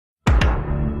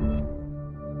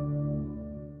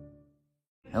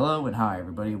Hello and hi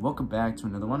everybody, welcome back to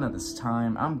another one. At this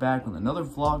time, I'm back with another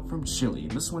vlog from Chile.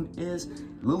 This one is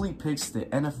Lily picks the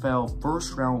NFL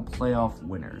first round playoff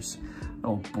winners.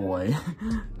 Oh boy,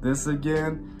 this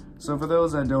again. So for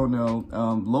those that don't know,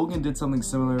 Logan did something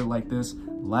similar like this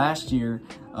last year,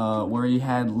 where he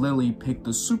had Lily pick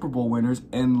the Super Bowl winners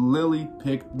and Lily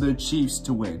picked the Chiefs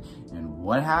to win. And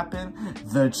what happened?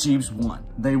 The Chiefs won.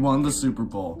 They won the Super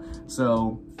Bowl.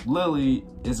 So Lily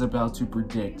is about to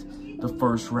predict the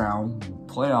first round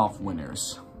playoff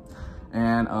winners.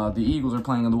 And the Eagles are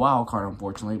playing in the wild card,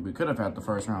 unfortunately. We could have had the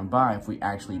first round bye if we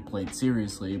actually played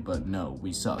seriously, but no,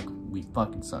 we suck. We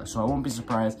fucking suck. So I won't be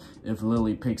surprised if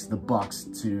Lily picks the Bucks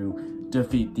to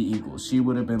defeat the Eagles. She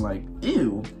would have been like,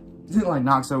 ew. Like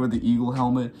knocks over the Eagle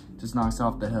helmet, just knocks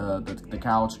off the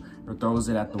couch or throws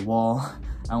it at the wall.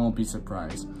 I won't be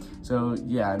surprised. So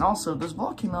yeah, and also this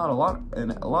vlog came out a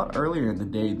lot earlier in the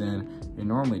day than it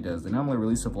normally does. They normally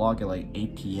release a vlog at like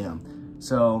 8 p.m.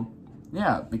 So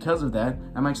yeah, because of that,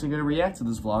 I'm actually going to react to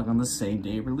this vlog on the same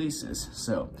day it releases.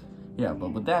 So yeah, but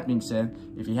with that being said,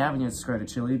 if you haven't yet subscribed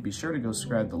to Chili, be sure to go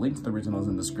subscribe. The link to the original is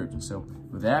in the description. So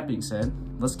with that being said,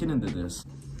 let's get into this.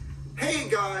 Hey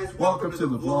guys, welcome to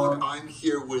the vlog. I'm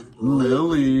here with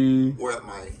Lily. We're at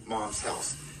my mom's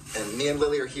house, and me and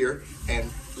Lily are here, and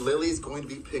Lily's going to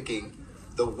be picking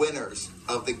the winners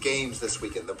of the games this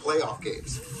weekend, the playoff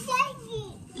games.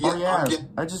 Oh yeah,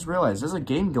 I just realized there's a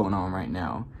game going on right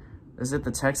now. Is it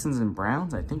the Texans and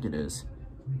Browns? I think it is.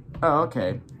 Oh,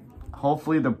 okay.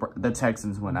 Hopefully the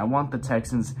Texans win. I want the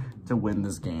Texans to win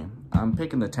this game. I'm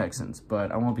picking the Texans,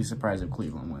 but I won't be surprised if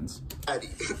Cleveland wins.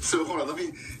 So hold on, let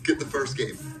me get the first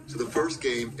game. So the first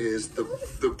game is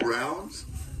the Browns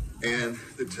and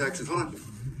the Texans. Hold on.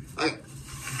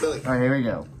 Lily. All right, here we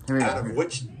go. Out of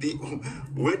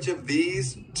which of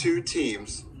these two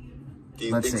teams do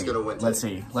you think is going to win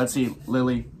today? Let's see.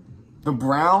 Lily. The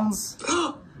Browns?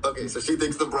 Okay, so she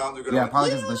thinks the Browns are going to win. Yeah, probably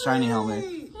because of the shiny helmet.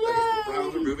 Okay, so the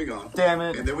Browns are moving on. Damn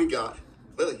it. And then we got,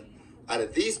 Lily, out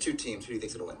of these two teams, who do you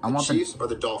think is going to win? The Chiefs or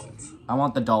the Dolphins? I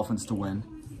want the Dolphins to win.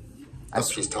 Oh,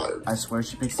 she's tired. I swear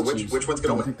she picks the Chiefs. Which one's going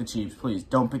to win? Don't pick the Chiefs, please.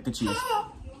 Don't pick the Chiefs.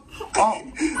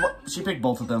 Oh, she picked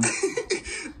both of them.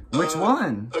 Which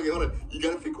one? Okay, hold on. You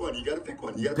gotta pick one. You gotta pick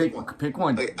one. Pick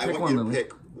one. Okay, I want you to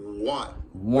pick one.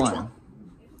 Which one?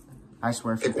 I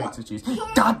swear she picks the Chiefs.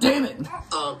 God damn it!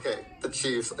 Okay, the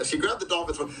Chiefs. She grabbed the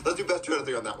Dolphins one. Let's do best 2 out of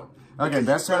 3 on that one. Okay,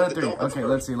 best 2 out of 3. Okay,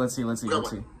 let's see.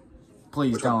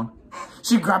 Please don't.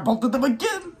 She grabbed both of them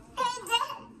again!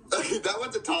 Okay, that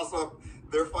one's a toss-up.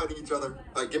 They're fighting each other.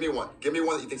 All right, give me one. Give me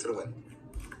one that you think's gonna win.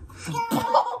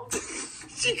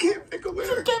 She can't pick a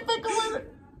winner.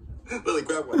 Lily,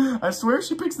 grab one. I swear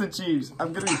she picks the Chiefs.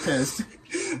 I'm gonna be pissed.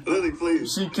 Lily,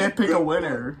 please. She can't pick a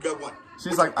winner. Grab one.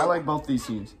 She's like, I like both these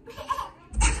teams.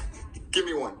 Give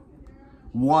me one.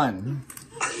 One.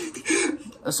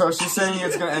 So she's saying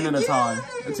it's gonna end in a tie.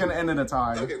 It's gonna end in a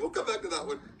tie. Okay, we'll come back to that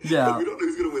one. Yeah. We don't know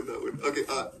who's gonna win that one. Okay,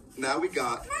 now we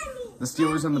got the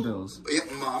Steelers and the Bills. Yeah,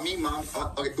 mom.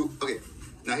 Okay.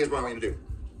 Now here's what I want you to do.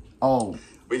 Oh.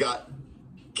 We got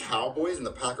Cowboys and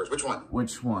the Packers. Which one?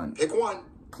 Which one? Pick one.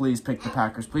 Please pick the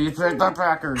Packers. Please pick the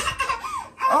Packers.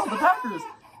 Oh, the Packers.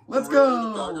 Let's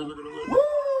go. The Packers are gonna win. Woo!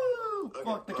 Okay,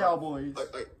 Fuck the Cowboys.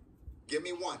 Okay. Give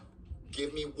me one.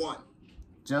 Give me one.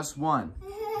 Just one.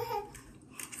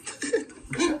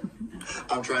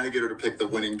 I'm trying to get her to pick the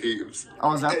winning teams.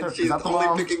 Oh, is that she's the only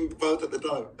mom? picking both at the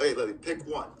time. Hey, Lily, pick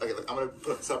one. Okay, look, I'm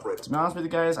gonna separate them. To be honest with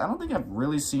you guys, I don't think I've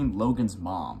really seen Logan's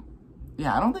mom.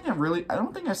 Yeah, I don't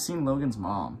think I've seen Logan's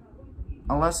mom.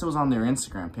 Unless it was on their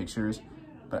Instagram pictures.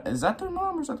 But is that their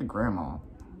mom or is that the grandma?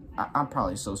 I'm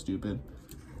probably so stupid.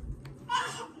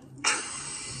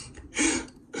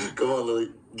 Come on,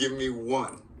 Lily. Give me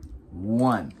one.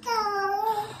 One.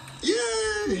 Yay!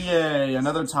 Yay,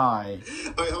 another tie.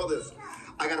 Okay, hold this.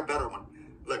 I got a better one.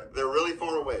 Look, they're really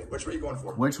far away. Which one are you going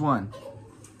for? Which one?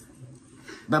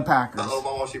 The Packers. Oh,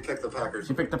 Mama, she picked the Packers.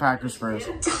 She picked the Packers first.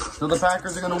 So the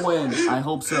Packers are gonna win. I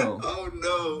hope so. Oh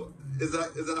no. Is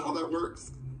that how that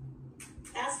works?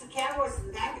 That's the Cowboys and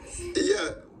the Packers.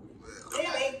 Yeah.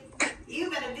 Really? You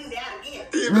better do that again.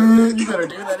 You better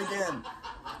do that again.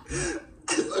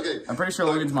 Okay. I'm pretty sure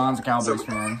Logan's mom's a Cowboys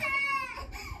fan.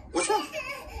 What's wrong?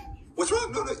 What's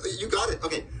wrong? No, you got it.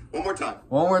 Okay, one more time.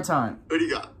 One more time. Who do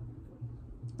you got?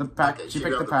 The Packers. Okay, she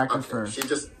picked the Packers first.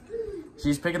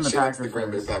 She's picking the Packers Packers the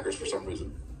Green Bay first. Packers for some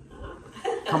reason.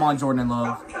 Come on, Jordan and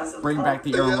Love. Bring back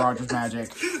the Aaron Rodgers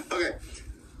magic. Okay.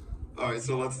 All right,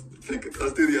 so let's do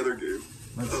the other game.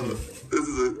 Let's see. This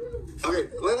is it. Okay,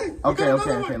 Lily.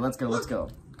 Okay. Let's go.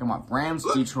 Come on, Rams,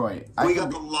 Detroit. We got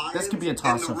the Lions. This could be a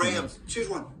toss-up for Rams. this. Choose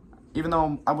one. Even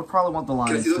though I would probably want the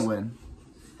Lions to win.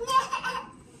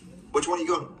 Which one are you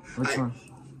going? Which one?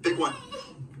 Pick one.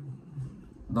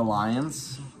 The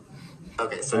Lions.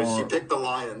 Okay, so she picked the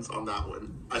Lions on that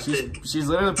one. She's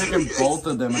literally picking both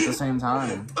of them at the same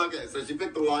time. Okay, so she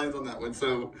picked the Lions on that one.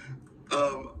 So,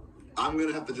 I'm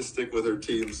gonna have to just stick with her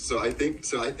teams. So I think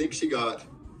she got.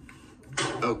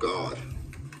 Oh God.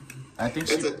 I think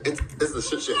this is a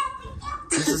shit show.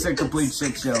 This is a complete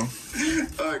shit show.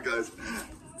 All right, guys.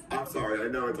 I'm sorry. I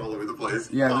know it's all over the place.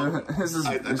 Yeah, this is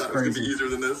I thought it was gonna be easier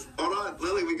than this. Hold on,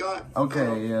 Lily. We got.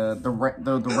 Okay,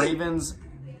 the Ravens.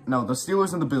 No, the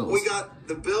Steelers and the Bills. We got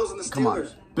the Bills and the Steelers. Come on,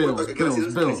 Bills. Okay, Bills.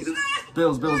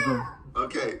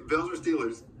 Okay, Bills or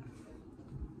Steelers?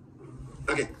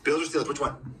 Okay, Bills or Steelers? Which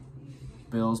one?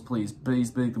 Bills, please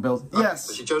pick the Bills. Okay, yes.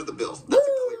 So she chose the Bills. That's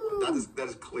a clear one. That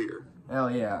is clear. Hell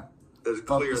yeah. That is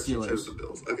clear that she chose the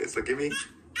Bills. Okay, so give me.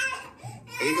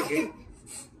 Here you go.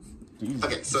 Jeez,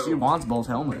 okay, so she wants both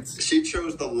helmets. She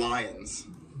chose the Lions.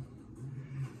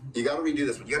 You gotta redo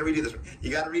this one. You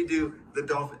gotta redo the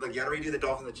Dolphins. Like, you gotta redo the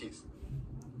Dolphins and the Chiefs.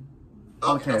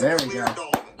 Okay, there we go.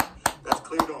 That's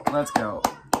clear Dolphins. Let's go.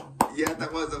 Yeah,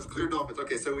 that was clear Dolphins.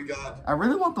 Okay, so we got. I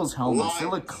really want those helmets. Lions, they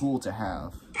look cool to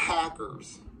have.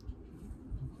 Packers.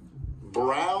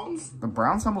 Browns. The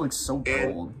Browns helmet looks so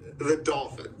cool. The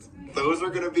Dolphins. Those are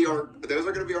gonna be our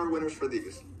winners for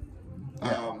these.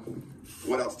 Yeah.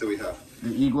 What else do we have?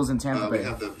 The Eagles and Tampa Bay. We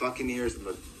have the Buccaneers and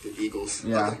the Eagles.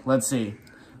 Yeah, okay. Let's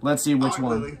see which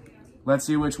one. Lily. Let's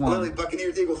see which one. Lily,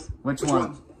 Buccaneers, Eagles. Which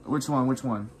one? Which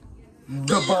one?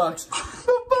 The Bucks.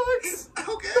 The Bucks.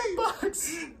 Okay. The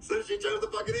Bucks. So she chose the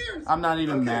Buccaneers. I'm not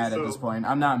even mad at this point.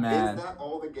 I'm not mad. Is that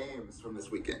all the games from this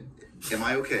weekend? Am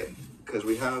I okay? Because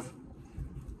we have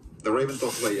the Ravens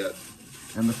don't play yet.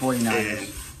 And the 49ers.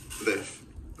 And the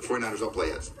 49ers don't play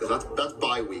yet. That's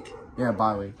bye week. Yeah,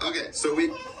 bye week. Okay, so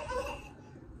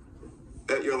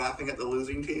you're laughing at the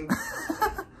losing team?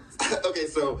 Okay,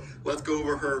 so let's go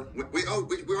over her. We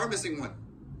are missing one.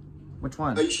 Which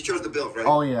one? Oh, she chose the Bills, right?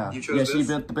 Oh, yeah. You chose she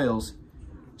picked the Bills.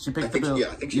 She picked the Bills. Yeah,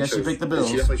 I think she picked the Bills.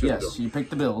 She picked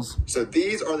the Bills. So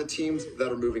these are the teams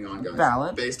that are moving on, guys.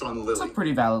 Valid. Based on Lily. It's a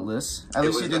pretty valid list. At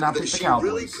least she did not pick the Cowboys.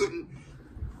 She really couldn't.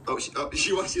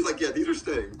 She's like, yeah, these are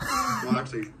staying. Well,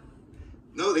 actually,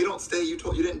 no, they don't stay. You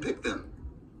didn't pick them.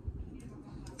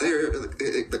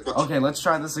 Okay, let's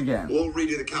try this again. We'll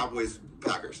redo the Cowboys,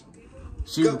 Packers.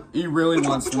 He really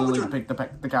wants Lily to pick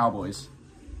the Cowboys.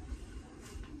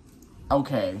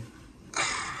 Okay.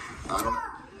 I don't.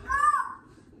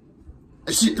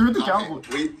 She threw the Cowboys.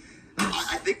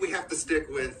 I think we have to stick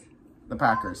with the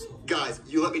Packers. Guys,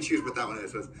 you let me choose what that one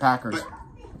is. Packers.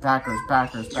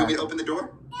 Packers. You want me to open the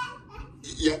door?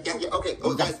 Yeah. Okay.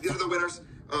 Oh, guys, these are the winners.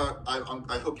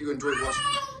 I hope you enjoyed watching.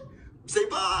 Say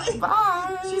bye.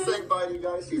 Bye. She's saying bye to you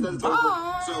guys. She says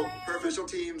bye. So her official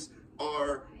teams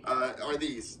are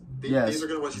these. Yes. These are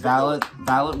gonna watch. Valid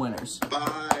winners.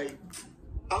 Bye.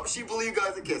 She blew you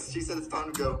guys a kiss. She said it's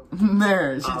time to go.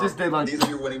 There. She just did like. These are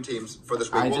your winning teams for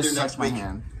this week. I We'll just do next sucked my week.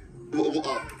 hand.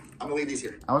 I'm gonna leave these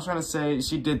here. I was trying to say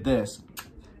she did this.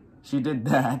 She did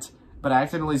that. But I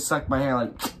accidentally sucked my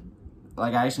hand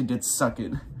like I actually did suck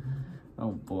it.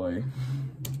 Oh boy.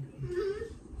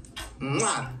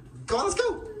 Mwah. Come on, let's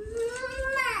go.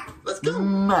 Let's go.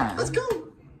 Mwah. Let's go.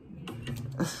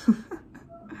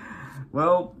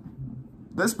 Well,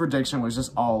 this prediction was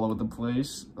just all over the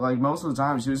place. Like most of the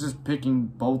time, she was just picking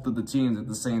both of the teams at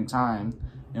the same time.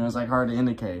 And it was like hard to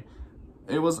indicate.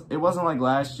 It wasn't like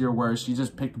last year where she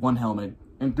just picked one helmet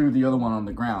and threw the other one on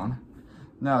the ground.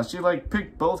 No, she like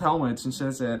picked both helmets and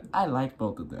she said, I like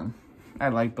both of them.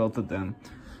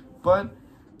 But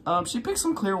she picked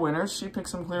some clear winners.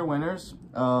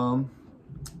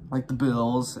 Like the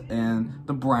Bills and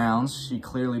the Browns. She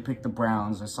clearly picked the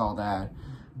Browns. I saw that.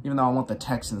 Even though I want the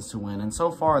Texans to win. And so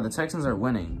far, the Texans are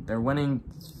winning. They're winning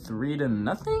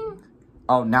 3-0.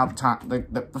 Oh, now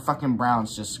the fucking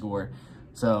Browns just scored.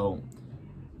 So,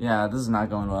 yeah, this is not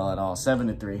going well at all.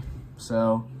 7-3.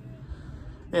 So,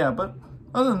 yeah, but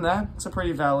other than that, it's a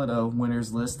pretty valid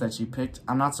winners list that she picked.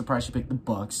 I'm not surprised she picked the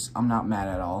Bucks. I'm not mad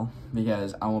at all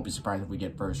because I won't be surprised if we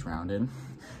get first rounded.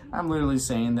 I'm literally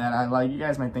saying that. You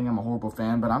guys might think I'm a horrible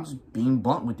fan, but I'm just being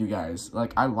blunt with you guys.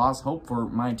 Like, I lost hope for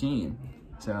my team.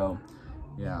 So,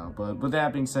 yeah, but with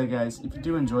that being said, guys, if you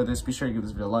do enjoy this, be sure to give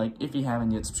this video a like. If you haven't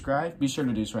yet subscribed, be sure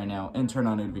to do so right now and turn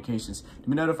on notifications to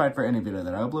be notified for any video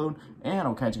that I upload. And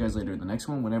I'll catch you guys later in the next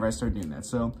one whenever I start doing that.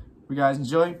 So, if you guys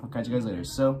enjoy, I'll catch you guys later.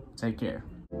 So, take care.